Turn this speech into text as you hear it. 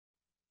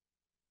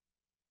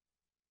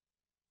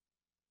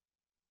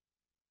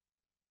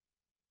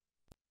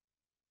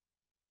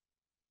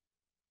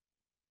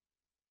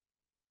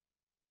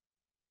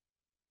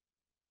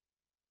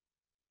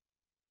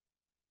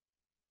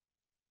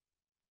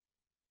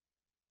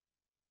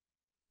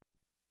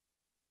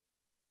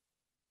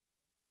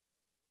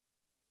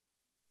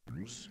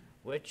rules,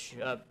 which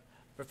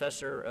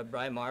Professor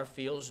Braimar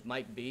feels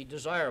might be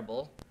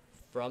desirable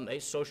from a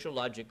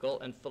sociological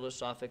and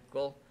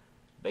philosophical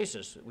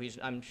basis.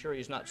 I'm sure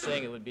he's not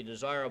saying it would be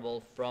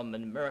desirable from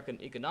an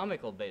American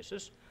economical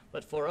basis,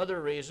 but for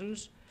other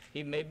reasons,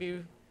 he may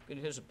be, in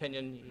his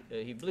opinion,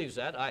 he believes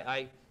that.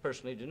 I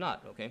personally do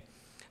not, okay?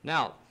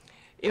 Now,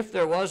 if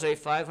there was a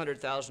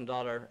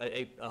 $500,000,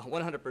 a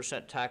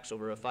 100% tax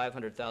over a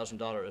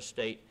 $500,000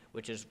 estate,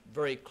 which is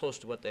very close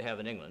to what they have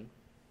in England,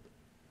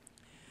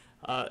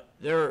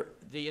 the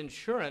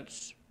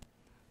insurance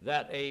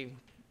that a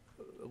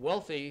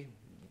wealthy,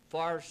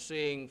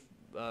 far-seeing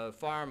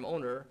farm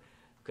owner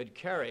could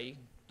carry,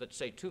 let's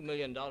say $2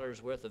 million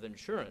worth of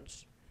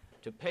insurance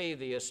to pay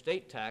the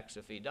estate tax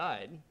if he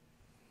died,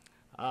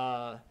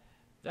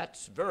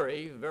 that's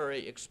very,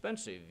 very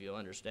expensive, you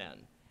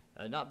understand.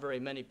 Not very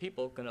many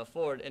people can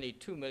afford any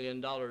 $2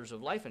 million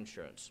of life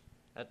insurance.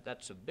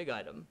 That's a big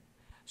item.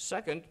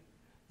 Second,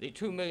 the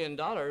 $2 million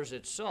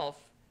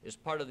itself is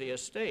part of the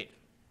estate.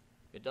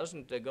 It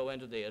doesn't go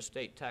into the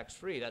estate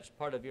tax-free. That's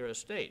part of your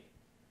estate.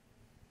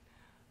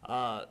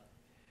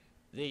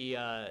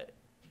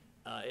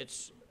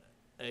 It's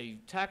a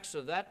tax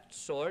of that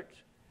sort,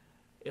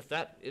 if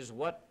that is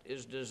what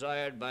is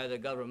desired by the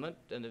government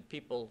and the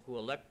people who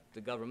elect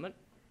the government,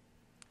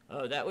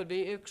 that would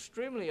be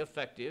extremely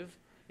effective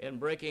in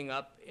breaking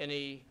up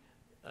any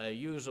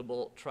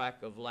usable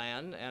tract of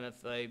land. And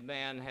if a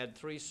man had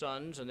 3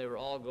 sons and they were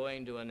all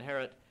going to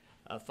inherit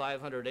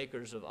 500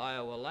 acres of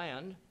Iowa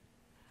land,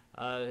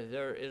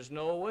 there is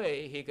no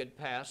way he could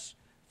pass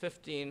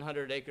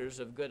 1,500 acres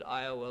of good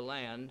Iowa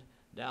land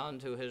down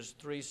to his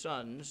 3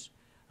 sons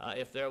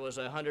if there was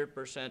a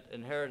 100%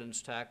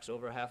 inheritance tax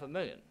over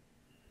 $500,000.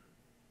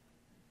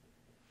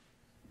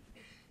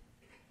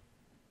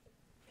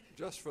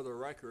 Just for the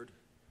record,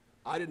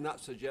 I did not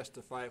suggest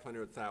the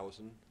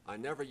 500,000. I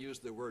never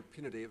used the word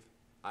punitive.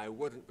 I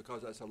wouldn't,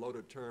 because that's a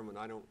loaded term and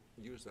I don't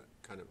use that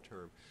kind of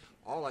term.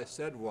 All I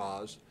said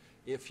was,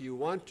 if you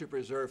want to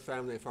preserve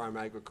family farm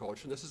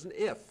agriculture, and this is an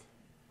if,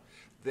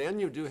 then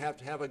you do have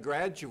to have a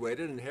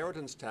graduated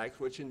inheritance tax,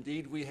 which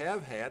indeed we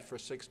have had for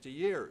 60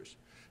 years.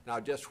 Now,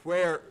 just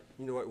where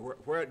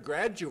it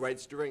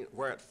graduates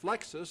where it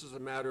flexes is a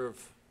matter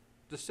of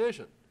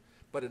decision.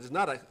 But it is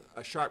not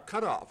a sharp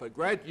cutoff. A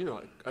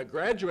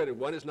graduated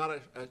one is not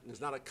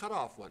a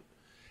cutoff one.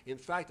 In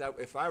fact,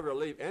 if I were to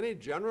leave any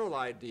general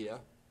idea,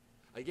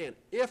 again,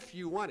 if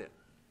you want it,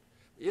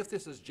 if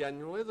this is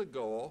genuinely the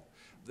goal,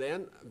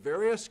 then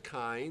various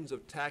kinds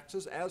of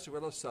taxes as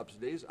well as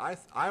subsidies,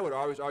 I would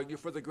always argue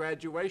for the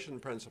graduation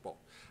principle.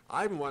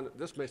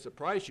 This may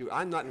surprise you,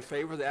 I'm not in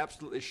favor of the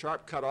absolutely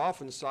sharp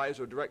cutoff in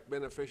size of direct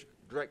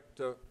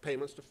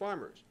payments to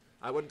farmers.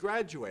 I would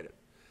graduate it.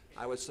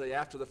 I would say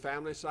after the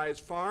family-sized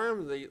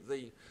farm,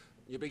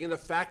 you begin to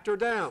factor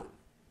down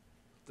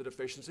the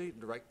deficiency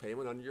direct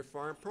payment under your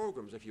farm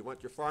programs. If you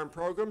want your farm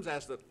programs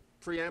as the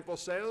preamble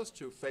says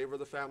to favor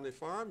the family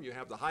farm, you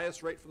have the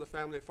highest rate for the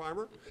family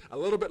farmer, a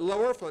little bit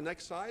lower for the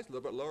next size, a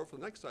little bit lower for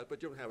the next size,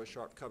 but you don't have a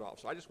sharp cutoff.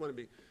 So I just want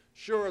to be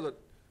sure that,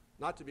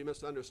 not to be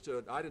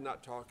misunderstood, I did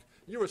not talk.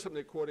 You were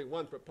simply quoting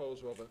one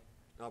proposal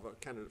of a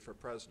candidate for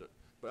president,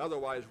 but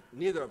otherwise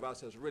neither of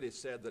us has really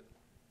said that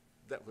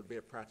that would be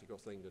a practical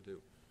thing to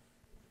do.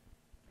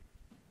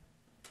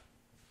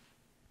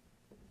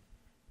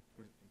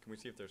 Can we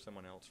see if there's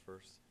someone else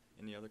first?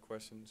 Any other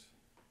questions?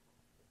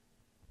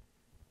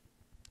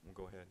 We'll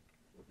go ahead.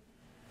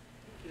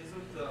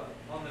 Isn't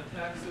on the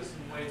tax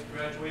system way it's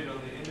graduated on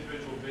the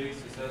individual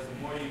basis, as the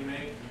more you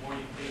make, the more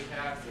you pay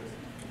taxes,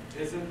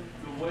 isn't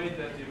the way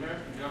that the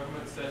American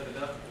government set it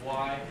up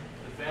why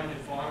the family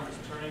farm is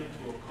turning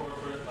to a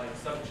corporate like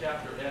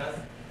subchapter S,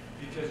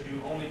 because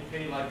you only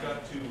pay like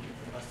up to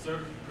a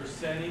certain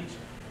percentage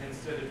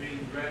instead of being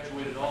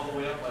graduated all the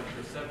way up like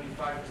your 75%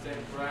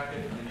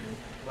 bracket, and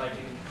like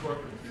in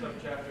corporate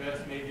subchapter S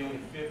maybe only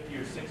 50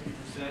 or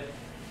 60%.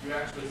 You're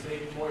actually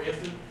saving more.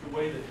 Isn't the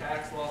way the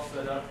tax law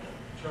set up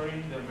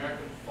turning the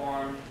American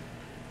farm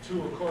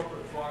to a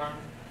corporate farm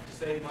to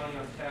save money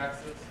on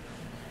taxes?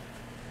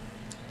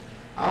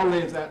 I'll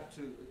leave that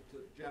to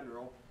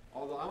General,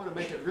 although I want to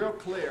make it real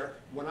clear,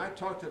 when I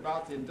talked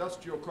about the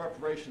industrial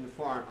corporation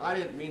farm, I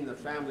didn't mean the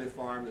family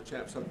farm, the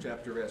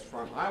subchapter S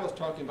farm. I was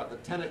talking about the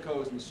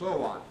Tennecos and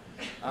so on.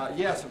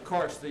 Yes, of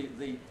course,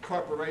 the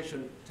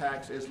corporation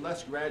tax is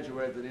less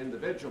graduated than the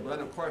individual, but then,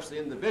 of course, the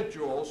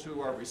individuals who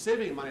are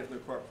receiving money from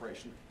the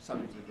corporation,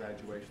 subject to the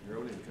graduation of their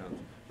own incomes.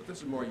 But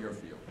this is more your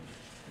field.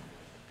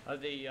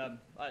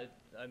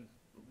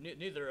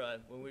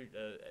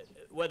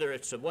 Whether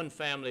it's one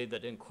family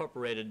that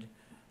incorporated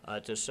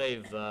to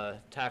save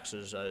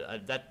taxes,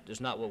 that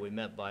is not what we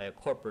meant by a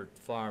corporate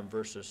farm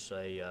versus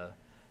a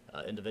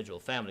individual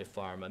family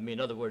farm. I mean, in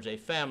other words, a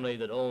family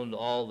that owned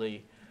all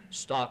the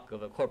stock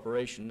of a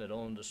corporation that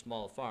owned a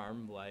small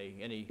farm, by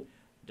any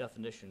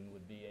definition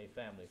would be a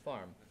family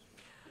farm.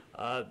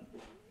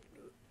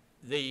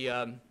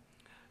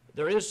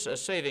 There is a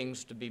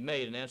savings to be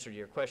made, in answer to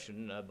your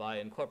question, by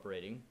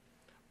incorporating,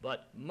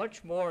 But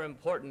much more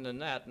important than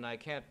that, and I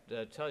can't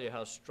tell you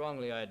how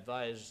strongly I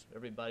advise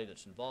everybody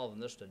that's involved in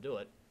this to do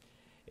it,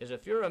 is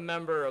if you're a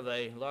member of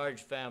a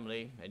large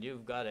family and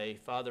you've got a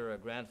father or a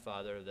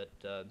grandfather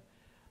that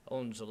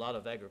owns a lot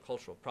of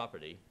agricultural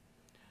property,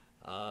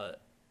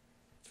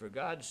 for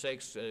God's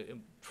sakes,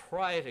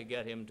 try to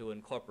get him to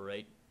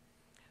incorporate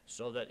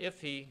so that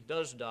if he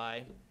does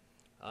die,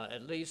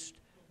 at least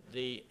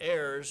the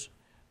heirs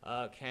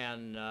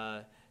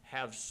can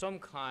have some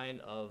kind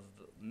of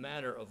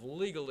manner of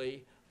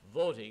legally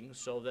voting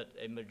so that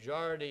a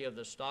majority of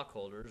the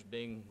stockholders,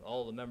 being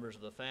all the members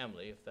of the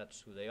family, if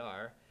that's who they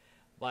are,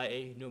 by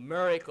a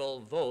numerical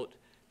vote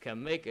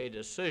can make a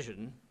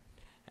decision,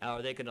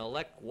 or they can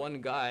elect one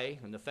guy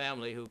in the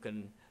family who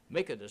can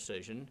make a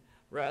decision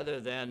rather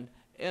than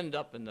end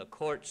up in the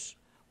courts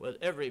with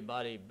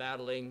everybody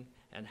battling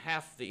and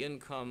half the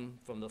income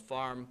from the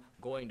farm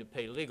going to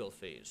pay legal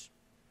fees.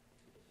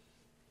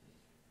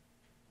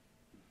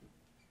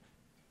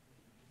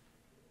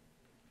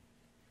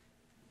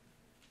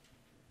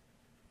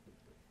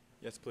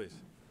 Yes, please.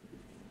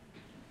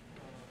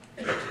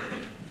 Gentlemen,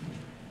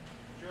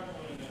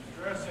 in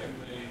addressing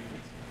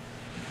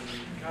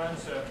the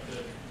concept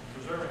that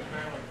preserving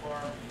family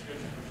farms is good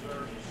to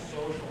preserve the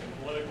social and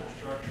political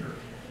structure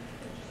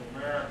of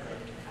America,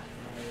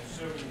 I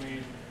assume you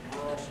mean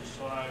rural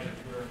society, if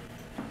we're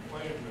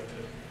acquainted with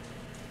it.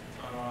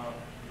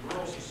 The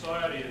rural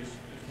society is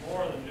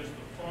more than just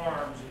the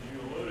farms, as you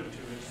alluded to.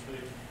 It's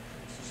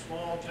the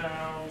small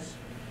towns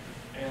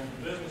and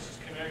the businesses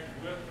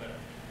connected with them.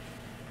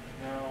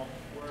 Now,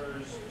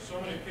 whereas so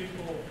many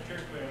people,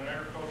 particularly in an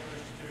agricultural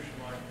institution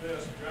like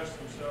this, address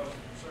themselves to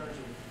concerns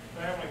of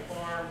family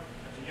farm,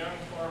 as a young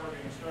farmer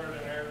being started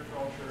in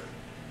agriculture,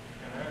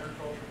 and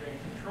agriculture being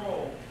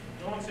controlled,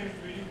 no one seems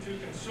to be too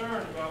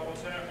concerned about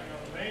what's happening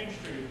on the main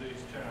street of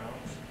these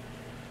towns,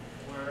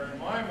 where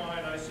in my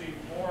mind I see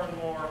more and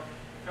more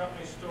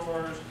company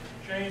stores,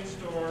 chain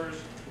stores,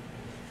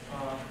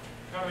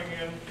 coming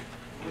in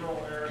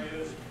rural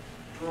areas,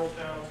 rural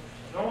towns.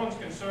 No one's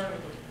concerned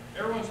with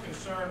everyone's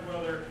concerned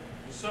whether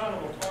the son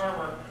of a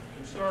farmer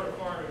can start a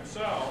farm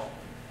himself.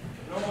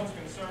 No one's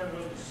concerned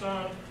whether the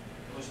son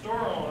of a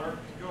store owner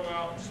can go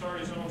out and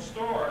start his own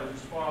store as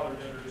his father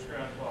did or his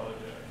grandfather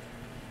did.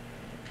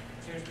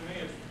 It seems to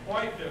me it's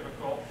quite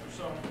difficult for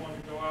someone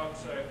to go out and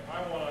say,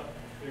 I want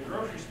to be a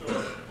grocery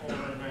store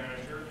owner and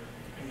manager,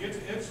 and get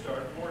it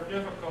started. More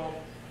difficult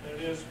than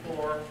it is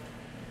for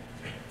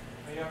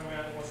a young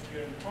man who wants to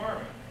get into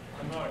farming.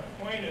 I'm not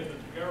acquainted that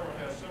the government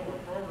has similar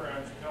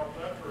programs to help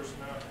that person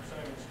out to the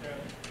same extent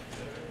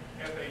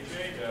that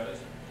FHA does,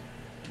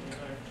 and the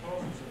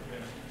proposals have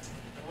been.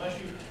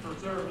 Unless you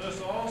preserve this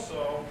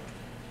also,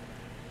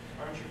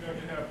 aren't you going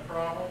to have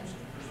problems in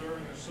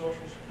preserving the social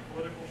and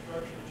political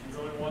structure that you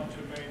really want to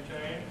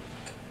maintain?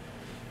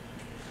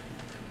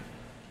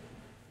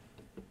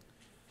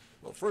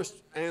 Well, first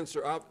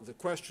answer of the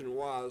question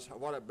was,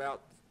 what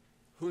about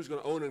who's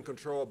going to own and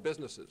control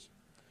businesses?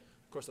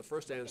 Of course, the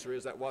first answer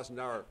is that wasn't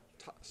our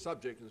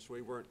subject, and so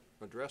we weren't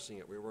addressing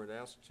it. We weren't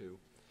asked to.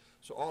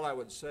 So all I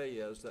would say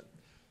is that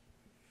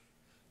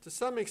to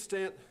some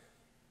extent,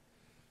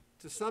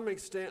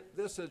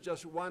 this is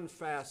just one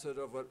facet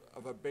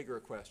of a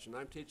bigger question.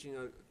 I'm teaching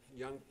a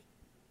young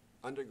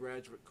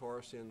undergraduate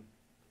course in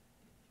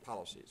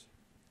policies.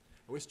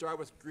 And we start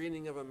with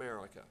Greening of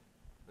America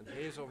and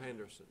Hazel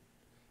Henderson.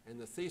 And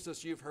the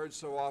thesis you've heard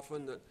so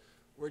often that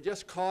we're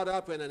just caught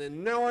up in an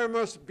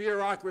enormous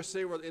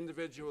bureaucracy where the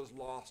individual is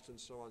lost and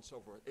so on and so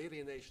forth.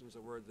 Alienation is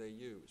a word they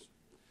use.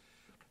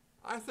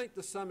 I think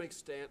to some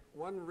extent,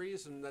 one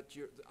reason that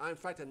in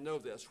fact I know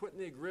this,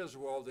 Whitney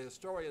Griswold, the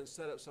historian,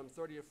 said it some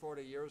 30 or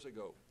 40 years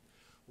ago.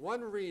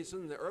 One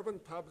reason the urban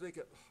public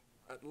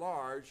at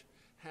large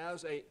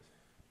has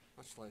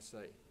what shall I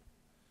say,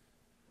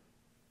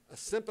 a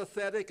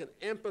sympathetic and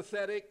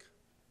empathetic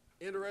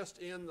interest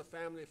in the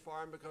family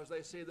farm, because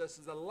they see this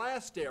as the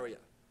last area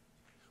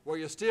where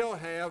you still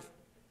have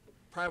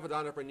private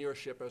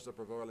entrepreneurship as the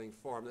prevailing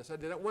form. They said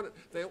they don't want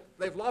it,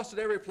 they've lost it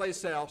every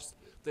place else,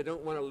 they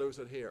don't want to lose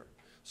it here.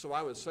 So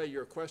I would say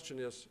your question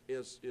is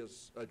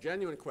a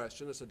genuine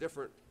question. It's a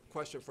different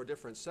question for a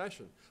different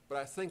session. But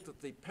I think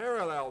that the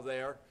parallel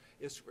there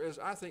is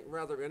I think,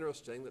 rather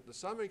interesting, that to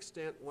some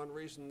extent one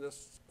reason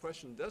this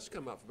question does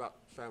come up about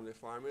family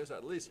farming is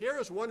at least here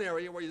is one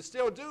area where you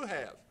still do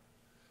have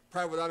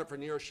private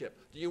entrepreneurship.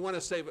 Do you want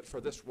to save it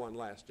for this one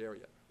last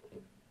area?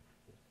 You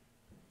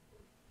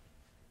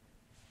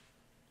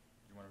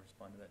want to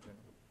respond to that,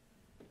 gentleman?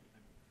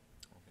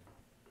 Okay.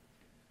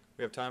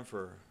 We have time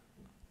for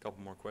a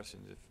couple more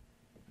questions if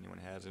anyone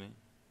has any.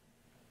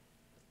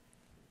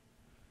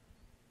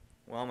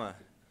 Well, I'm going to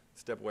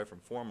step away from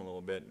form a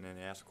little bit and then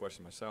ask a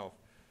question myself.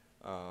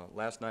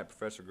 Last night,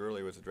 Professor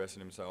Gurley was addressing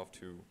himself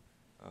to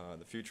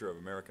the future of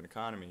American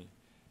economy,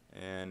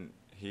 and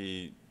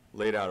he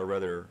laid out a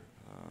rather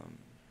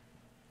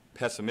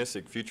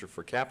pessimistic future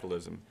for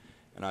capitalism,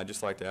 and I'd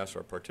just like to ask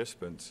our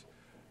participants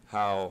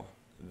how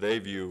they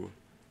view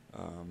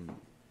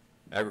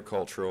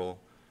agricultural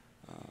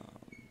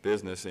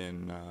business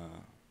in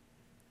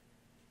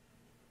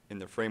in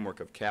the framework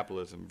of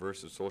capitalism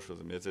versus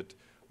socialism? Is it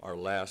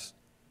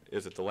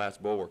the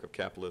last bulwark of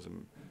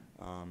capitalism,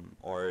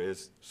 or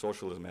is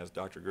socialism, as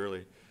Dr.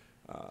 Gurley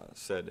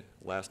said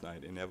last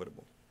night,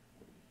 inevitable?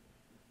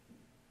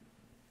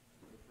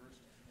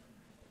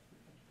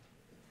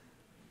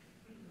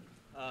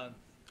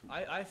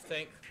 I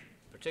think,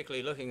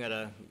 particularly looking at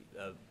a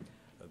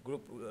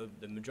group,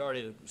 the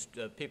majority of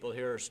the people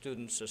here are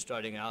students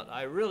starting out,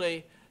 I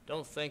really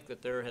don't think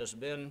that there has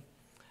been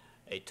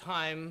a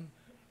time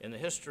in the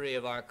history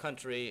of our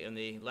country in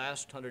the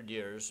last 100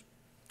 years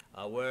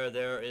where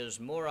there is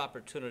more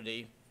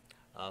opportunity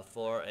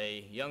for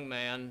a young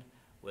man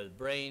with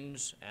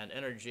brains and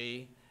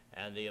energy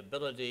and the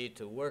ability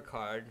to work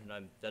hard,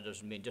 and that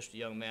doesn't mean just a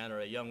young man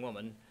or a young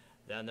woman,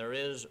 than there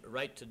is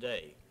right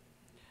today.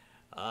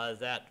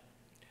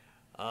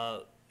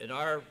 In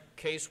our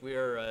case, we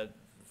are,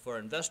 for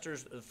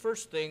investors, the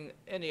first thing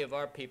any of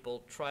our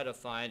people try to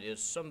find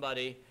is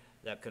somebody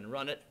that can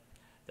run it,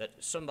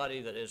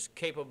 somebody that is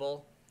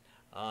capable,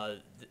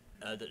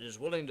 that is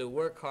willing to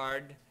work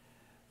hard.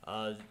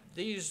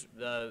 This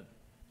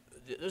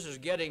is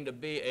getting to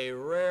be a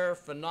rare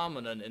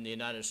phenomenon in the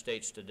United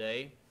States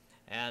today,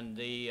 and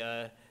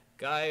the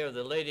guy or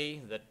the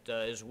lady that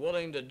is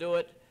willing to do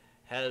it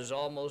has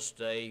almost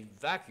a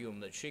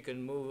vacuum that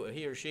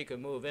he or she can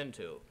move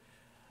into.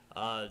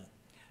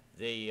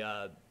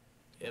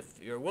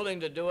 If you're willing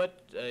to do it,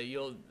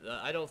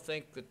 I don't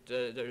think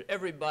that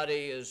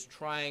everybody is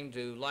trying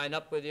to line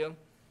up with you.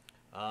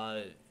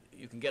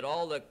 You can get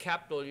all the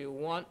capital you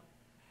want.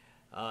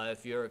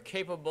 If you're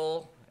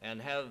capable and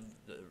have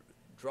the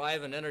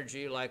drive and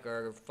energy like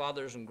our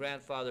fathers and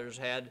grandfathers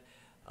had,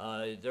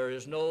 there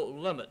is no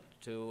limit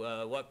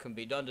to what can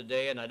be done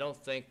today, and I don't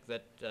think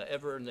that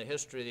ever in the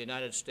history of the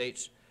United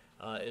States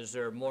is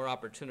there more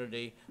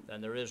opportunity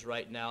than there is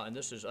right now, and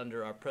this is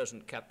under our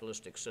present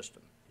capitalistic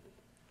system.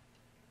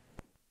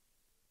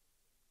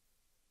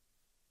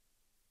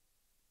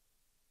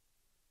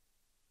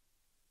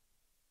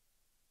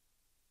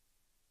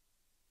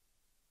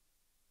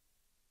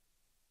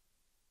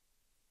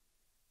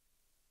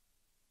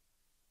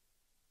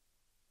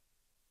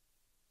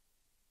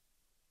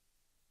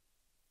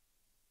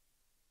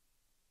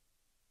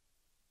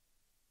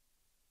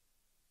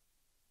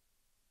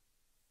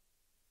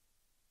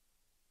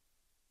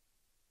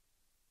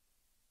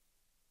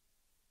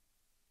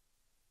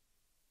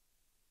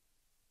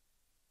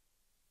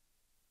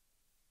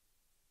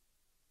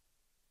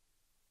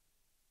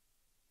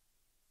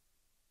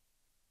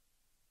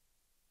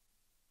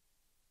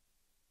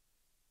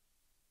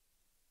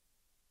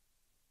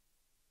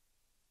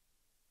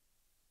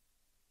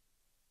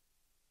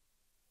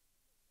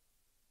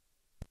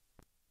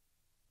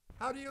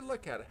 How do you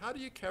look at it? How do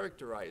you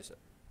characterize it?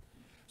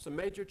 Some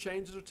major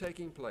changes are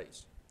taking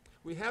place.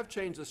 We have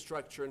changed the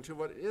structure into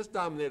what is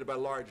dominated by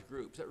large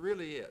groups. It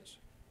really is.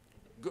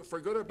 For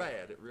good or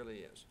bad, it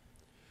really is.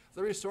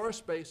 The resource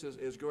space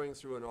is going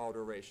through an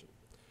alteration.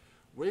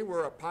 We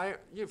were a pioneer,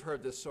 you've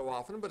heard this so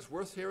often, but it's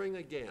worth hearing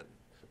again.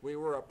 We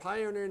were a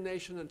pioneer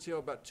nation until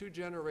about 2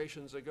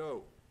 generations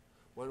ago,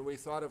 when we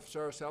thought of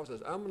ourselves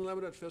as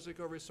unlimited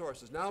physical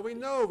resources. Now we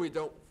know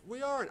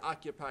we are an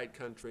occupied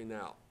country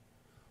now.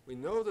 We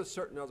know that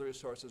certain other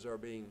resources are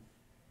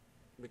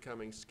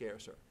becoming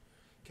scarcer.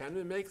 Can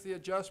we make the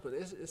adjustment?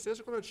 Is this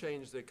going to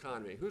change the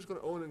economy? Who's going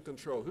to own and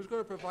control? Who's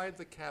going to provide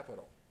the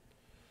capital?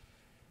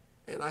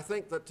 And I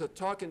think that to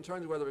talk in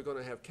terms of whether we're going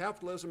to have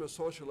capitalism or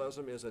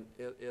socialism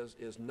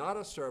is not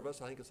a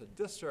service. I think it's a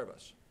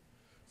disservice.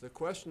 The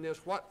question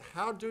is,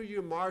 how do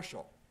you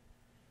marshal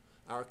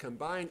our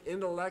combined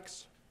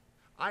intellects?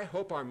 I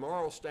hope our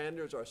moral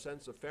standards, our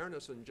sense of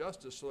fairness and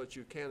justice, so that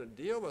you can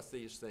deal with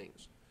these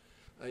things.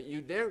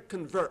 You dare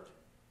convert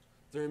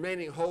the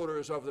remaining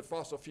holders of the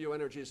fossil fuel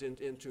energies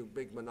into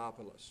big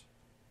monopolists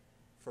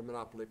for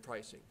monopoly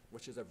pricing,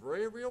 which is a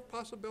very real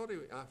possibility.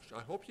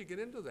 I hope you get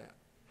into that.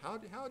 How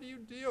do you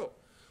deal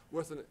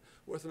with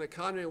an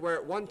economy where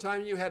at one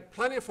time you had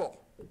plentiful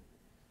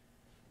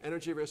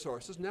energy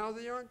resources? Now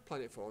they aren't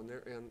plentiful,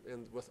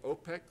 and with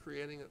OPEC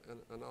creating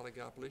an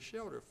oligopoly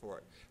shelter for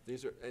it.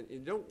 These are, and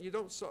you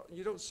don't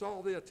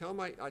solve it.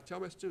 I tell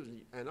my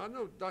students, and I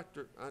know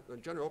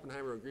General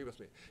Oppenheimer will agree with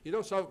me. You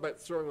don't solve it by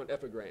throwing on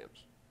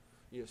epigrams.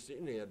 You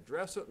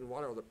address it and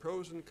what are the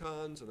pros and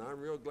cons, and I'm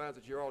real glad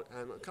that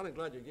I'm kind of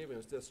glad you're giving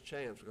us this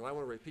chance, because I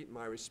want to repeat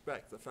my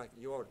respect, the fact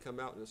that you all would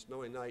come out on a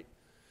snowy night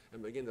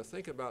and begin to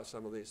think about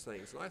some of these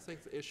things. And I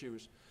think the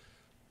issues,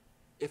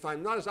 if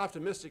I'm not as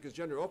optimistic as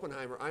General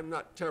Oppenheimer, I'm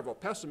not terrible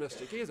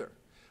pessimistic either.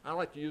 I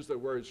like to use the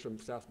words from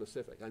South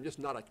Pacific. I'm just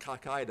not a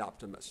cockeyed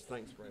optimist.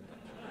 Thanks very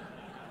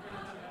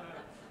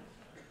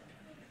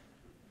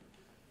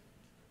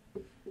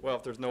much. Well,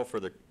 if there's no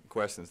further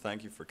questions,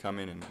 thank you for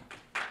coming, and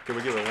could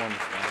we give a warm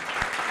round?